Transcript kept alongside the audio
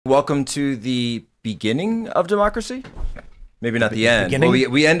welcome to the beginning of democracy. Maybe not the end. Well,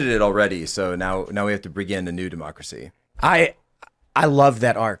 we ended it already, so now we have to begin a new democracy. I love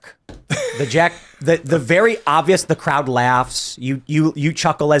that arc. The very obvious. The crowd laughs. You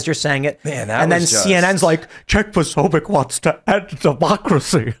chuckle as you're saying it. Man, that and then was just... CNN's like, Czech Posobiec wants to end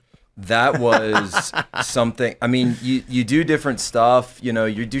democracy. That was something. I mean, you do different stuff. You know,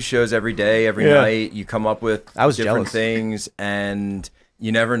 you do shows every day, every night. You come up with different things, and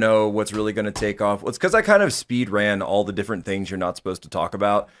you never know what's really going to take off. Well, it's because I kind of speed ran all the different things you're not supposed to talk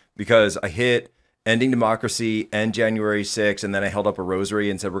about, because I hit ending democracy and January 6th, and then I held up a rosary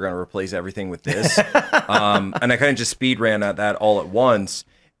and said we're going to replace everything with this. And I kind of just speed ran at that all at once.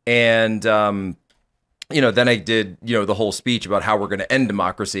 And you know, then I did, you know, the whole speech about how we're going to end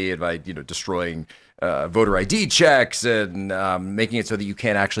democracy by, you know, destroying voter ID checks and making it so that you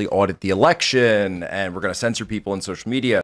can't actually audit the election, and we're going to censor people on social media.